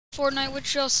Fortnite with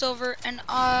Chill Silver, and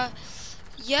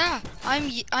yeah,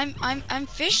 I'm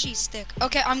Fishy Stick.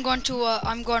 Okay, I'm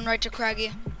going right to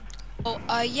Craggy. Oh,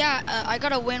 yeah, I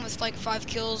got a win with like 5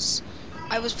 kills.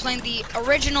 I was playing the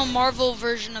original Marvel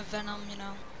version of Venom, you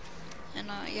know, and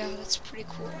yeah, that's pretty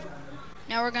cool.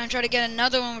 Now we're gonna try to get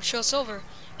another one with Chill Silver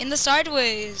in the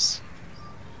sideways.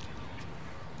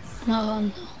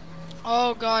 No.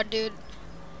 Oh God, dude,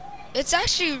 it's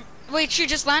actually wait, you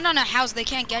just land on a house, they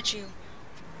can't get you.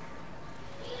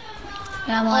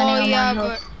 Yeah, I'm Oh landing on yeah, my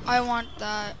but house. I want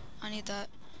that. I need that.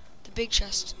 The big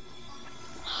chest.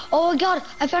 Oh my god,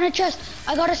 I found a chest.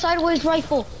 I got a sideways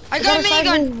rifle. I got a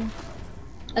minigun.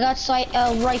 I got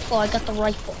rifle. I got the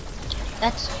rifle.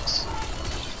 That's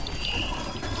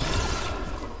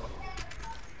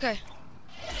Okay.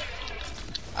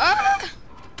 Ah!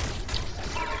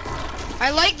 I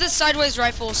like this sideways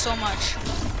rifle so much.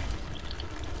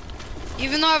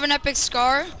 Even though I have an epic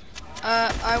scar,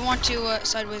 I want to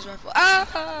sideways rifle.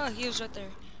 Ah! He was right there.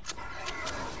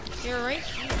 You're right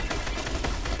here.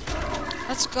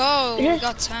 Let's go. We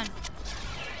got 10.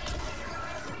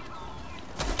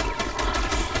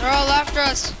 They're all after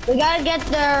us. We gotta get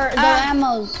their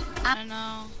ammos. I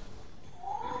know.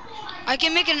 I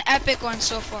can make an epic one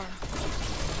so far.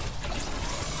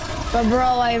 But bro,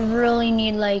 I really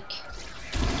need like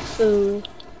food.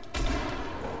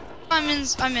 I'm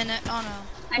in it. Oh no.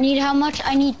 I need how much?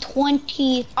 I need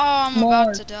 20. Oh, I'm more.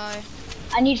 about to die.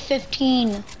 I need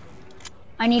 15.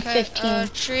 I need 15.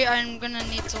 Tree, I'm gonna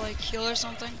need to like heal or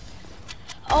something.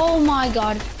 Oh my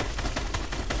god.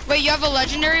 Wait, you have a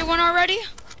legendary one already?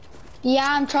 Yeah,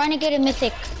 I'm trying to get a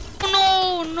mythic.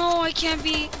 Oh no, no, I can't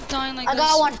be dying like this. I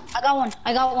got one. I got one.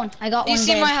 I got one. I got one. Do you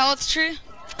see my health, Tree?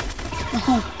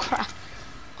 Oh crap.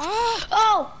 Oh!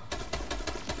 Oh!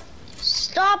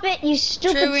 Stop it, you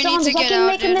stupid Tree, we need zombies. to I get can out,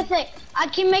 make dude. a mythic. I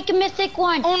can make a mythic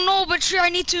one. Oh no, but Tree, I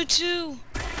need to too.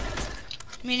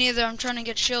 Me neither, I'm trying to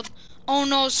get shield. Oh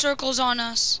no, circles on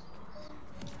us.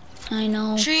 I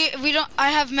know. Tree,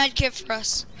 I have medkit for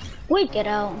us. Wait, get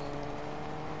out.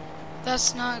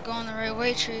 That's not going the right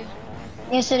way, Tree.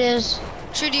 Yes, it is.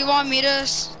 Tree, do you want me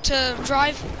to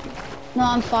drive? No,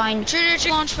 I'm fine. Tree,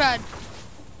 launch pad.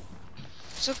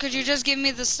 So could you just give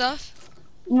me the stuff?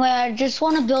 Wait, I just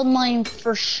want to build mine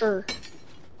for sure.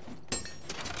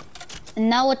 And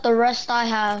now with the rest I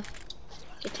have,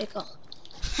 to take off.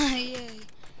 Yay.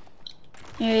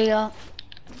 Here you go.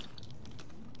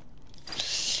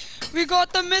 We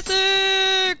got the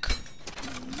mythic!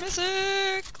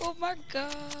 Mythic! Oh my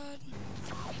god.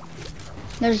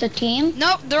 There's a team.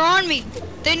 Nope, they're on me.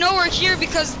 They know we're here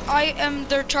because I am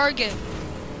their target.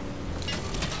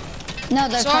 No,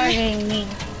 they're targeting me.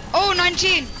 Oh,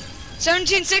 19.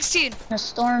 17, 16. A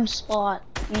storm spot.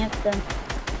 We have to.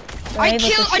 I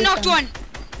knocked one.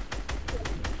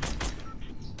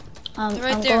 I'm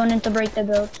there. going in to break the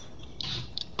build.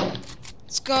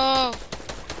 Let's go.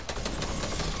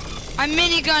 I'm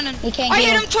minigunning. I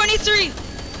hit him 23.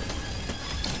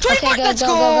 24. Okay, Let's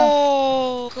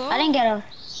go. Go. I didn't get a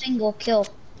single kill.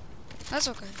 That's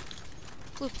okay.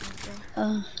 Blue pump,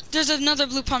 bro. There's another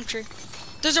blue pump tree.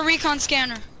 There's a recon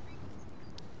scanner.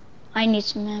 I need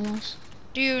some ammos.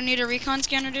 Do you need a recon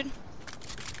scanner, dude?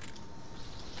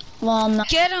 Well, I'm not.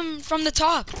 Get him from the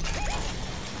top.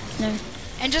 No.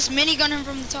 And just minigun him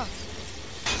from the top.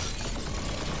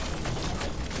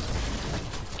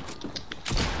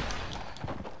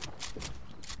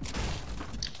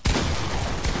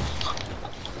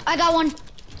 I got one.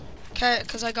 Okay,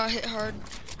 because I got hit hard.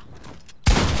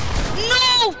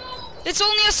 No! It's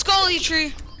only a scully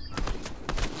tree.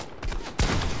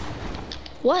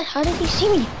 What? How did he see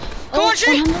me? Come on,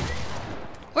 tree!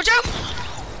 100? Watch out!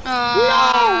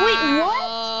 No! Wait, what?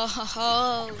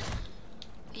 Oh,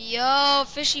 yo,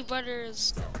 fishy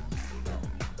butters.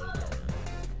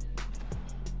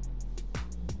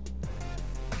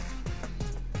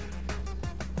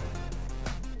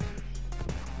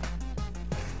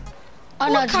 Oh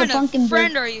no, What it's the kind pumpkin of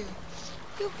friend bird. are you?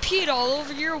 You peed all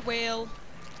over your whale.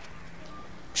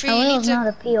 Tree, A you need whale's to... not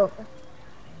a peel.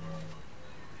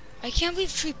 I can't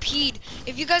believe Tree peed.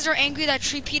 If you guys are angry that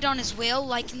Tree peed on his whale,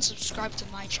 like and subscribe to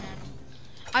my channel.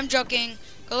 I'm joking.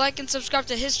 Go like and subscribe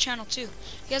to his channel too.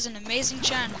 He has an amazing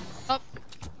channel. Up.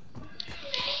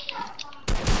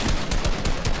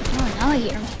 Oh, now I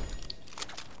hear him.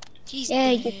 He's Yeah,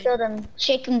 dead. you killed him.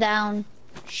 Shake him down.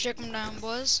 Shake him down,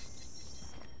 boys.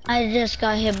 I just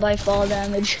got hit by fall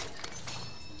damage.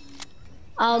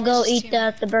 I'll go eat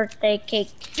the birthday cake.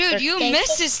 Dude, you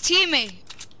missed his teammate.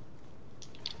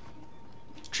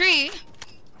 Tree.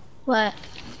 What?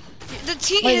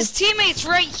 His teammate's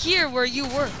right here where you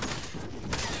were.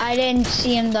 I didn't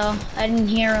see him though. I didn't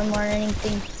hear him or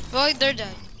anything. Well, they're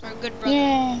dead. Our good brother.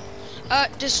 Yeah.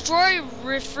 Destroy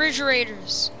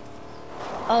refrigerators.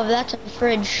 Oh, that's a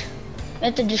fridge. We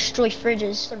have to destroy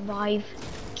fridges. Survive.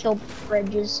 Kill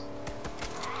fridges.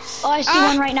 Oh, I see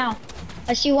one right now.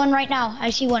 I see one right now. I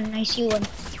see one.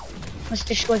 Let's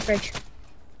destroy fridge.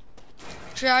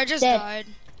 Tree, I just Dead. died.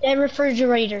 Dead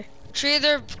refrigerator. Tree,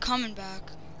 they're coming back.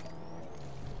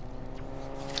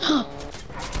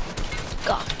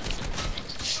 God.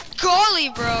 Golly,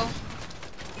 bro.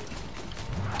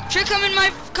 Tree,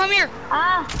 come here.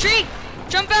 Ah, Tree,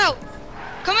 jump out.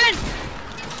 Come in.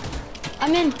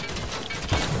 I'm in.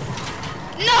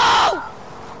 No!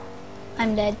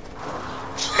 I'm dead.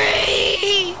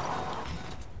 Tree!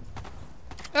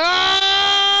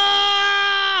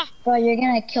 Ah! Bro, you're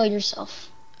gonna kill yourself.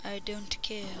 I don't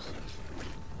care.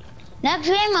 Next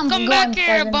game, I'm Come going back here,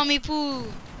 present. bummy poo.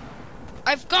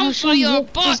 I've come No, for Shane, your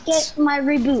just butt. get my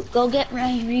reboot. Go get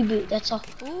my reboot. That's all.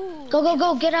 Ooh.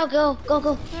 Go. Get out. Go.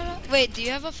 Wait, do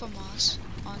you have a FAMAS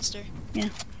monster? Yeah.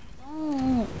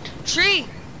 Oh. Tree,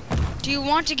 do you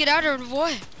want to get out or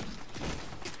what?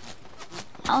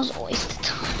 That was a waste of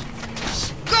time.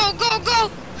 Go!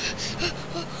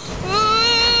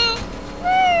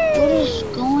 What is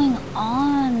going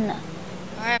on?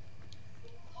 Alright.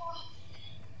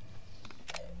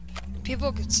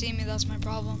 People could see me, that's my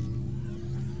problem.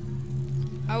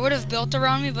 I would have built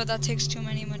around me, but that takes too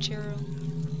many material.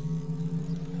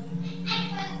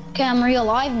 Okay, I'm real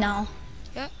live now.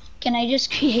 Yeah. Can I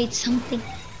just create something?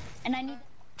 And I need...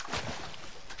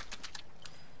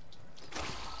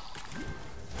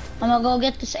 I'm gonna go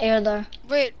get this air there.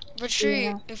 Wait, but Tree,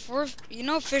 Yeah. if we're, you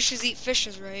know fishes eat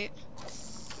fishes, right?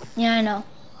 Yeah, I know.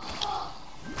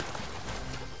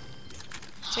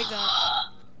 Take that.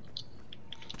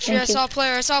 Tree, Thank I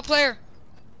saw a player.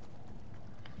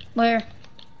 Where?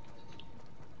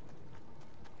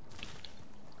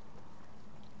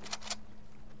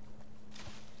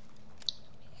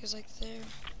 He was like there.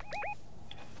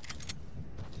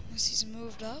 Unless he's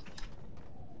moved up.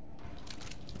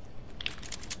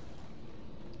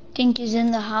 Think he's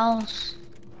in the house.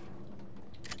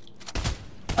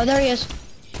 Oh, there he is.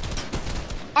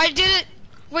 I did it!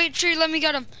 Wait, Tree, let me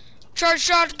get him. Charge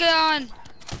shotgun!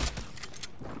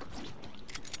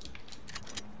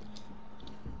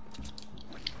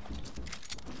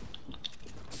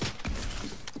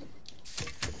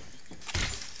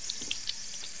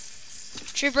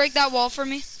 Tree, break that wall for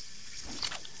me.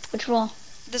 Which wall?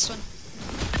 This one.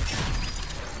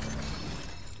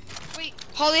 Wait,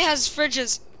 Holly has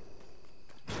fridges.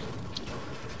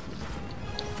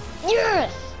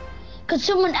 Yes!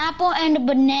 Consume an apple and a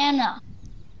banana.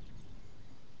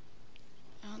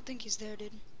 I don't think he's there,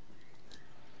 dude.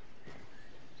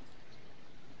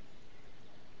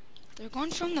 They're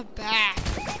going from the back.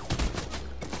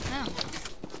 No.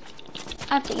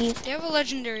 I have to eat. They have a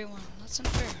legendary one. That's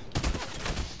unfair.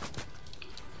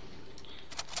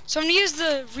 So I'm gonna use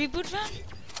the reboot van?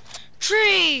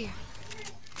 Tree!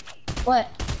 What?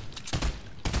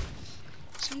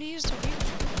 So I'm gonna use the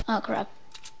reboot. Oh, crap.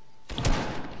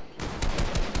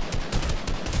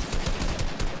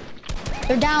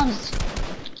 They're down.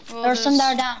 Well, There's some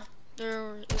that are down.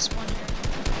 There is one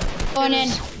here. Going in.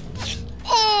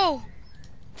 Oh!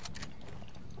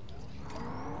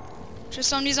 Just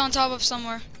somebody's on top of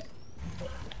somewhere.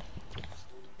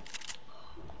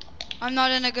 I'm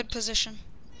not in a good position.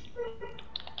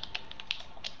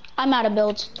 I'm out of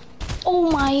builds.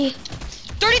 Oh my.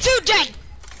 32 dead!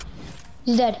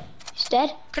 He's dead. He's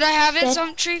dead? Could I have it, Dead.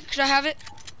 some tree? Could I have it?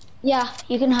 Yeah,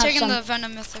 you can have Taking some. the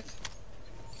venom mythic.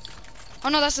 Oh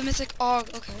no, that's the mythic og.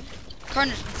 Okay.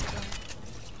 Carnage mythic.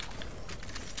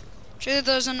 Tree,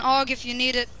 there's an og if you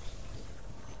need it.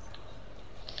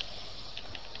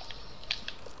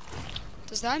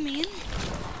 Does that mean?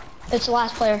 It's the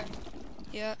last player.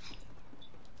 Yeah.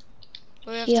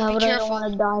 But we have Yeah, to be but I careful. don't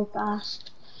want to die fast.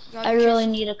 Gotta I be really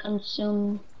careful. need to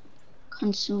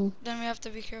consume. Then we have to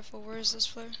be careful. Where is this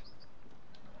player?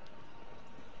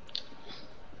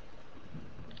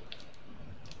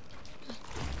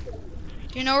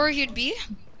 Do you know where he'd be?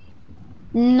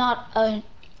 Not a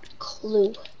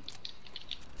clue.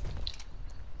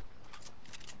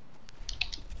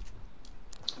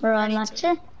 Bro, I'm need not to-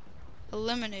 sure.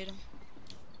 Eliminate him.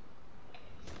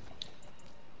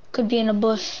 Could be in a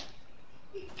bush.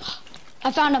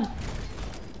 I found him.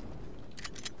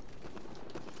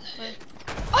 Where?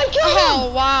 I killed him!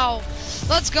 Oh wow!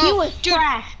 Let's go, He was dude.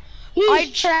 trash. He was I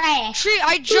trash. Tree,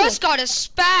 I just got a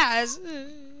spaz.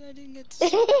 I didn't get.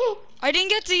 I didn't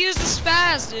get to use the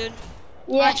spaz, dude.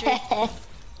 Yeah.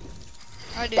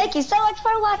 I did. Thank you so much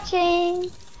for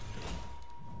watching.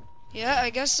 Yeah, I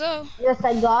guess so. Yes,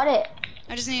 I got it.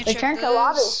 I just need to check Return to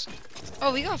lobby. this.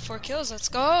 Oh, we got 4 kills. Let's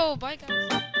go. Bye,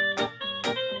 guys.